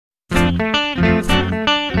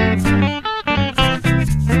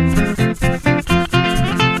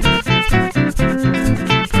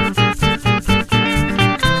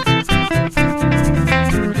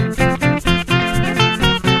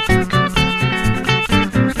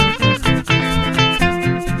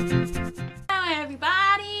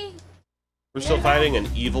We're still fighting an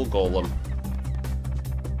evil golem.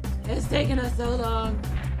 It's taking us so long.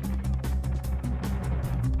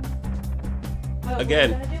 Well,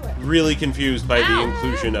 Again, we're gonna do it. really confused by the Ow.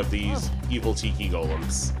 inclusion of these evil Tiki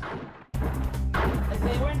golems. If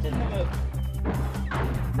they weren't in the mood.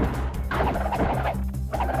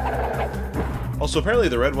 Also, apparently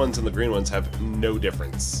the red ones and the green ones have no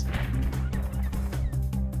difference.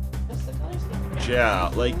 What's the color scheme? Yeah,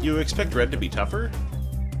 like, you expect red to be tougher?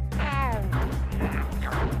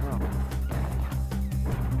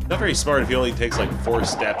 Not very smart if he only takes like 4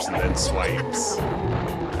 steps and then swipes.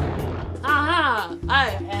 Aha! I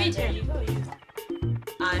And beat there you him. go.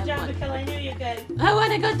 Good job, I Mikkel. I knew you could.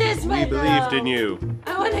 wanna go this way. We believed though. in you.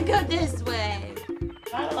 I wanna go this way.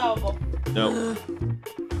 Not allowable. No.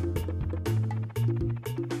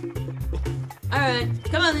 Alright,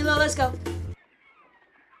 come on, Lilo, let's go.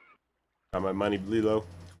 Got my money, Lilo.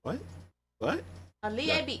 What? What?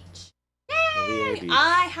 Alia No. Beach. Alia Yay! Beach.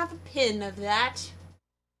 I have a pin of that.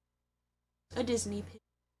 A Disney pin.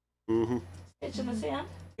 Mm-hmm. Stitch in the sand.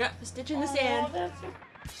 Yep, a stitch in the sand. Oh, that's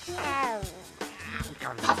Coffee,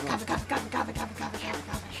 coffee, coffee, coffee, coffee, coffee, coffee,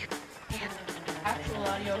 coffee. actual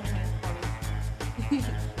audio.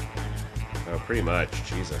 Oh, pretty much.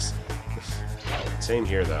 Jesus. Same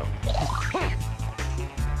here, though.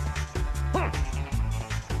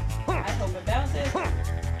 I hope it bounces.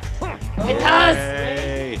 It does!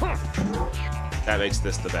 Yay! That makes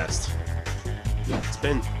this the best.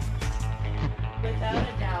 Spin. Without a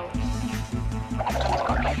doubt.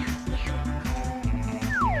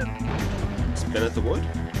 Spin at the wood.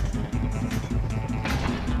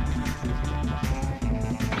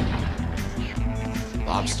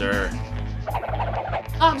 Lobster.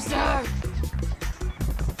 Lobster!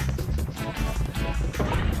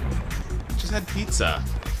 Just had pizza.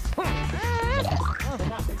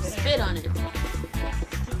 Spit on it.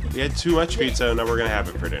 We had too much pizza, and now we're gonna have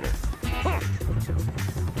it for dinner.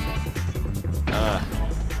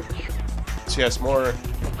 So yes, more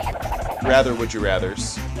would you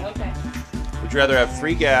rathers. Okay. Would you rather have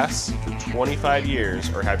free gas for 25 years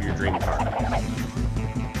or have your dream car?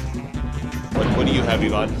 What do you have,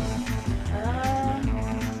 Yvonne?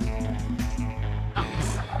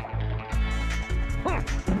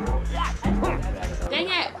 Dang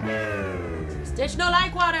it! Stitch no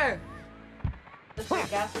like water! Let's put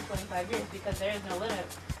gas for 25 years because there is no limit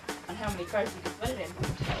on how many cars you can put it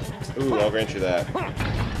in. Ooh, I'll grant you that.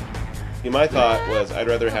 See, my thought was I'd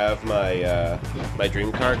rather have my my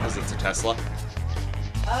dream car because it's a Tesla.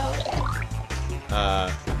 Oh.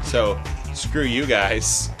 So screw you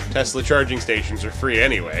guys. Tesla charging stations are free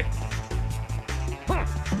anyway.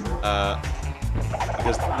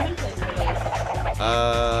 Because How many places are there?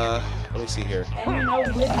 let me see here. And you know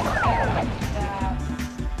with that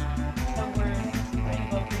we're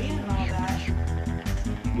rainbow green and all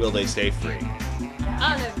that. Will they stay free?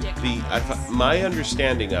 Oh no, Dick. My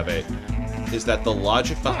understanding of it is that the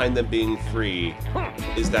logic behind them being free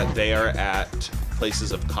is that they are at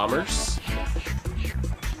places of commerce.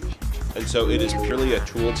 And so it is purely a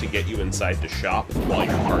tool to get you inside to shop while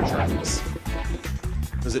your car charges.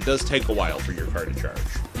 Because it does take a while for your car to charge.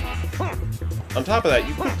 On top of that,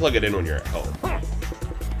 you can plug it in when you're at home. I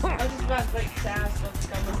was just about to like ask what's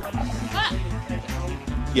going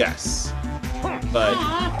on. Yes. But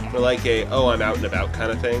for like a, oh, I'm out and about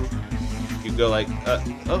kind of thing, you go like,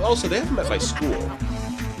 also they have them at my school.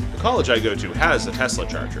 The college I go to has a Tesla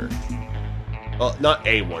charger. Well, not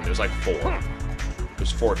a one, there's like 4.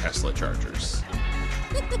 There's 4 Tesla chargers.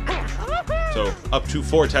 So up to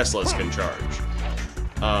 4 Teslas can charge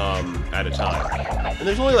at a time. And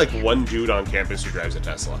there's only like 1 dude on campus who drives a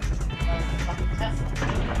Tesla.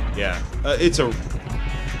 Yeah,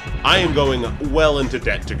 I am going well into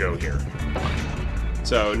debt to go here.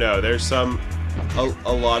 So no, there's a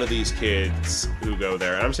lot of these kids who go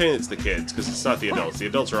there. And I'm saying it's the kids because it's not the adults. The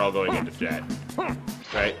adults are all going into debt,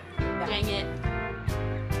 right? Dang it.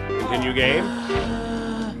 Continue game.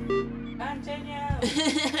 Continue.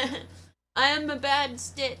 I am a bad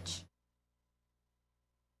Stitch.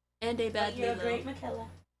 And a bad But you're a Lilo. great Mikella.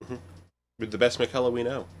 You're the best Mikella we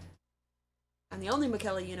know. I'm the only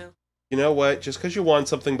Mikella you know. You know what? Just because you want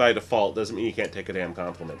something by default doesn't mean you can't take a damn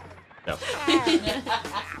compliment. No. When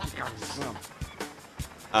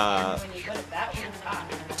you put it that way, it's hot.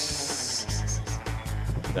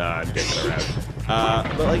 Nah, I'm dicking around.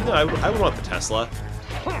 But like, no, I would want the Tesla.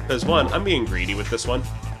 Because one, I'm being greedy with this one.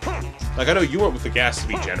 Like, I know you went with the gas to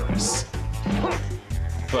be generous.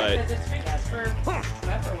 But, Because it's free gas for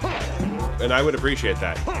whatever. and I would appreciate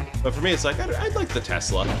that. But for me, it's like, I'd like the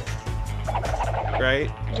Tesla. Right?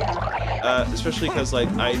 Yeah. Especially because, like,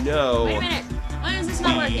 I know Wait a minute. Why is this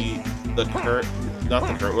not working? the current, not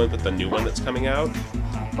the current one, but the new one that's coming out,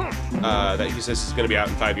 that he says is going to be out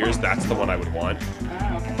in 5 years, that's the one I would want.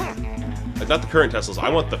 Not the current Teslas, I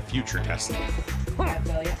want the future Tesla.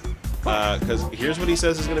 Because here's what he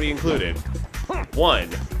says is going to be included. 1,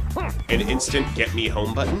 an instant get me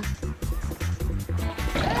home button.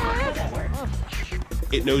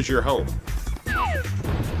 It knows you're home.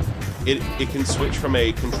 It can switch from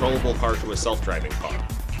a controllable car to a self-driving car.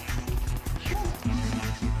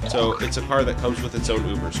 So it's a car that comes with its own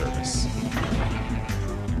Uber service.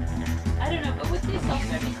 I don't know, but with these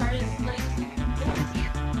self-driving cars, like,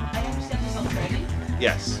 I understand the self-driving.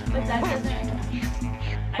 Yes. But that doesn't.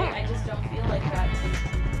 I just don't feel like that.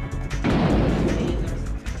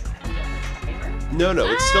 No,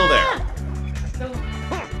 it's still there. So,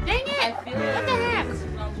 Dang it! I feel like this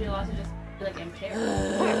technology will also just be like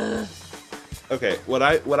impaired. Okay, what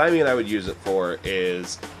I mean I would use it for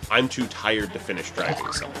is I'm too tired to finish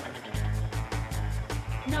driving somewhere.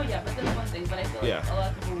 No, yeah, but that's one thing. But I feel like a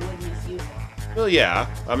lot of people would misuse it. Well, yeah,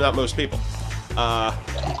 I'm not most people.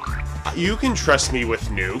 You can trust me with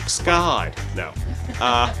nukes, God. No.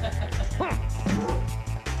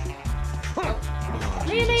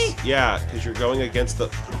 Really? Yeah, because you're going against the...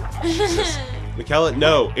 Jesus. Michaela,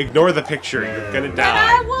 no, ignore the picture. You're gonna But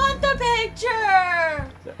die. I want the picture!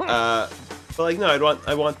 But like, no,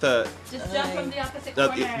 I want the... Just jump from the opposite Now,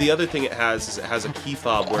 corner. the other thing it has is it has a key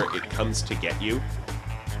fob where it comes to get you.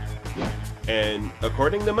 And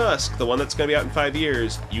according to Musk, the one that's going to be out in 5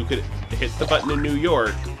 years, you could hit the button in New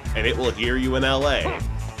York, and it will hear you in LA.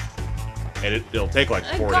 And it'll take like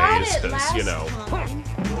 4 days, because, you know...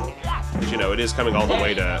 Because, you know, it is coming all the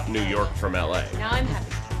way to New York from LA. Now I'm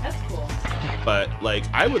happy. That's cool. But, like,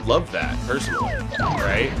 I would love that, personally.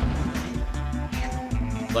 Right?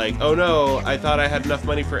 Like, oh no, I thought I had enough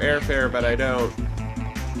money for airfare, but I don't.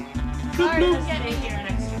 Sorry, let's stay here an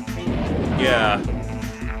extra 3 days. Yeah.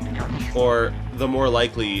 Or the more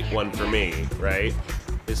likely one for me, right?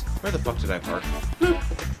 Is, where the fuck did I park? What's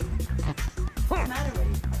the matter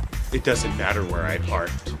with you? It doesn't matter where I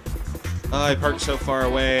parked. Oh, I parked so far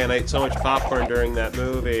away and I ate so much popcorn during that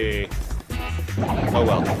movie. Oh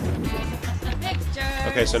well. Picture!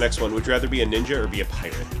 Okay, so next one. Would you rather be a ninja or be a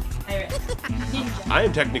pirate? Pirate. Ninja. I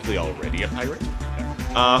am technically already a pirate.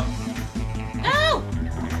 No!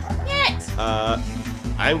 Yet!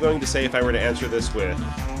 I'm going to say if I were to answer this with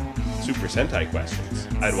Super Sentai questions,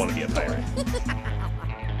 I'd want to be a pirate.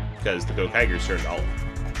 Because the Gokaigers turned olive.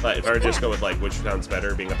 But if I were to just go with, like, which sounds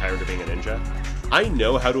better, being a pirate or being a ninja, I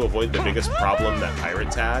know how to avoid the biggest problem that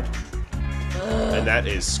pirates had, and that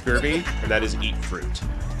is scurvy, and that is eat fruit.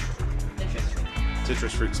 Citrus fruit.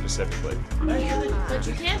 Citrus fruit specifically. But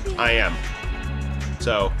you can't be... I am.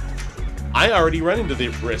 So, I already run into the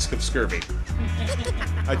risk of scurvy.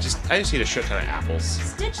 I just eat a shit ton of apples.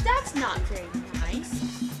 Stitch, that's not very nice.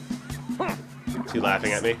 Is he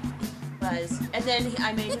laughing at me? Was. And then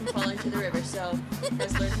I made him fall into the river, so he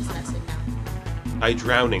has learned his lesson now. By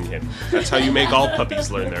drowning him. That's how you make all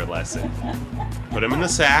puppies learn their lesson. Put him in the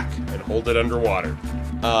sack and hold it underwater.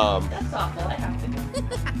 That's awful. I have to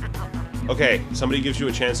go. Okay, somebody gives you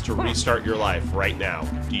a chance to restart your life right now.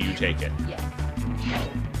 Do you take it? Yes.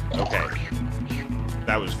 Okay.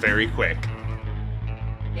 That was very quick.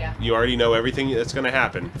 Yeah. You already know everything that's going to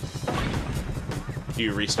happen. Do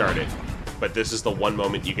you restart it? But this is the one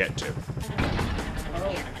moment you get to.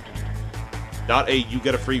 Oh. Not a you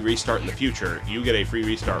get a free restart in the future. You get a free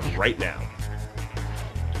restart right now.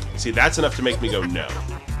 See, that's enough to make me go no.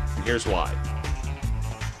 And here's why.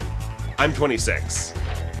 I'm 26.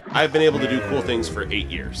 I've been able to do cool things for 8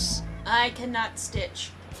 years. I cannot stitch.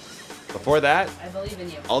 Before that, I believe in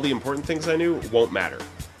you. all the important things I knew won't matter.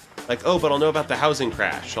 Like, oh, but I'll know about the housing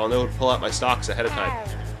crash. I'll know to pull out my stocks ahead of time.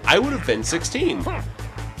 I would have been 16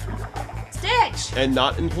 Stitch! and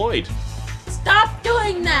not employed. Stop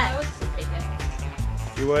doing I that! would still take it.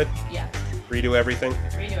 You would? Yeah. Redo everything?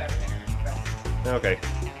 Redo everything. Okay.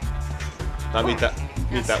 Not meet that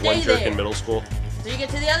Now one stay jerk there. in middle school. So you get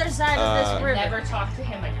to the other side of this river. Never talk to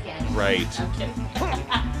him again. Right. I'm kidding.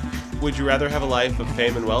 Would you rather have a life of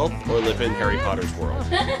fame and wealth or live in Harry Potter's world?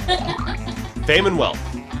 Fame and wealth.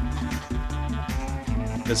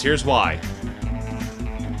 Because here's why.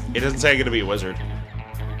 It doesn't say I'm going to be a wizard.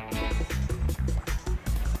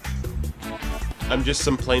 I'm just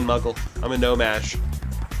some plain muggle. I'm a no-mash.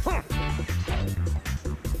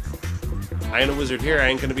 I ain't a wizard here, I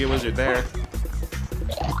ain't going to be a wizard there.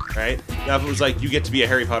 Right? Now if it was like, you get to be a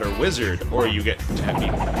Harry Potter wizard, or you get to be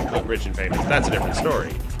rich and famous, that's a different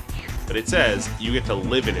story. But it says, you get to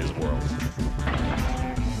live in his world. Stay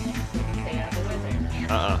out of the wizard.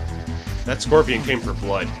 That scorpion came for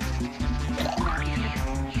blood.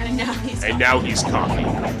 I And now he's coffee.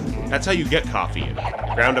 That's how you get coffee in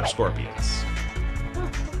ground up scorpions.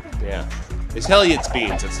 Yeah. It's Helliot's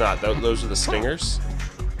beans, it's not. Those are the stingers.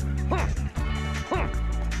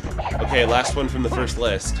 Okay, last one from the first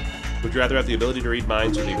list. Would you rather have the ability to read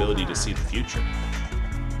minds or the ability to see the future?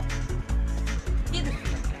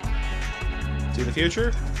 See the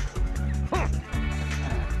future?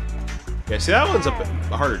 Yeah, see, that one's a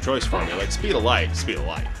harder choice for me. Like, speed of light, speed of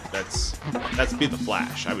light. That's Speed the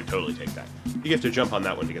Flash. I would totally take that. You have to jump on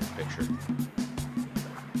that one to get the picture.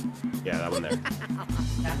 Yeah, that one there.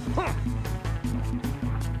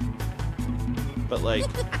 But, like,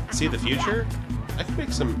 see the future? I could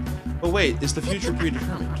make some... Oh, wait, is the future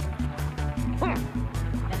predetermined?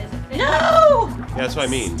 No! Yeah, that's what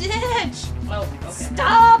I mean. Stitch! Oh, okay.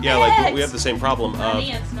 Stop Yeah, it! like, we have the same problem of...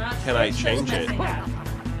 Honey, it's not Can I Stitch change that's it? messing up.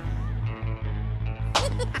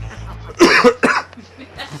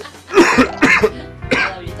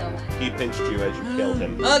 I love you so much. He pinched you as you killed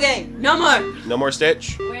him. Okay, no more. No more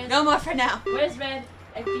Stitch? No more for now. Where's Red?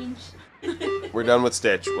 I pinched. We're done with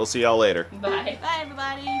Stitch. We'll see y'all later. Bye. Bye,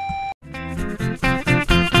 everybody.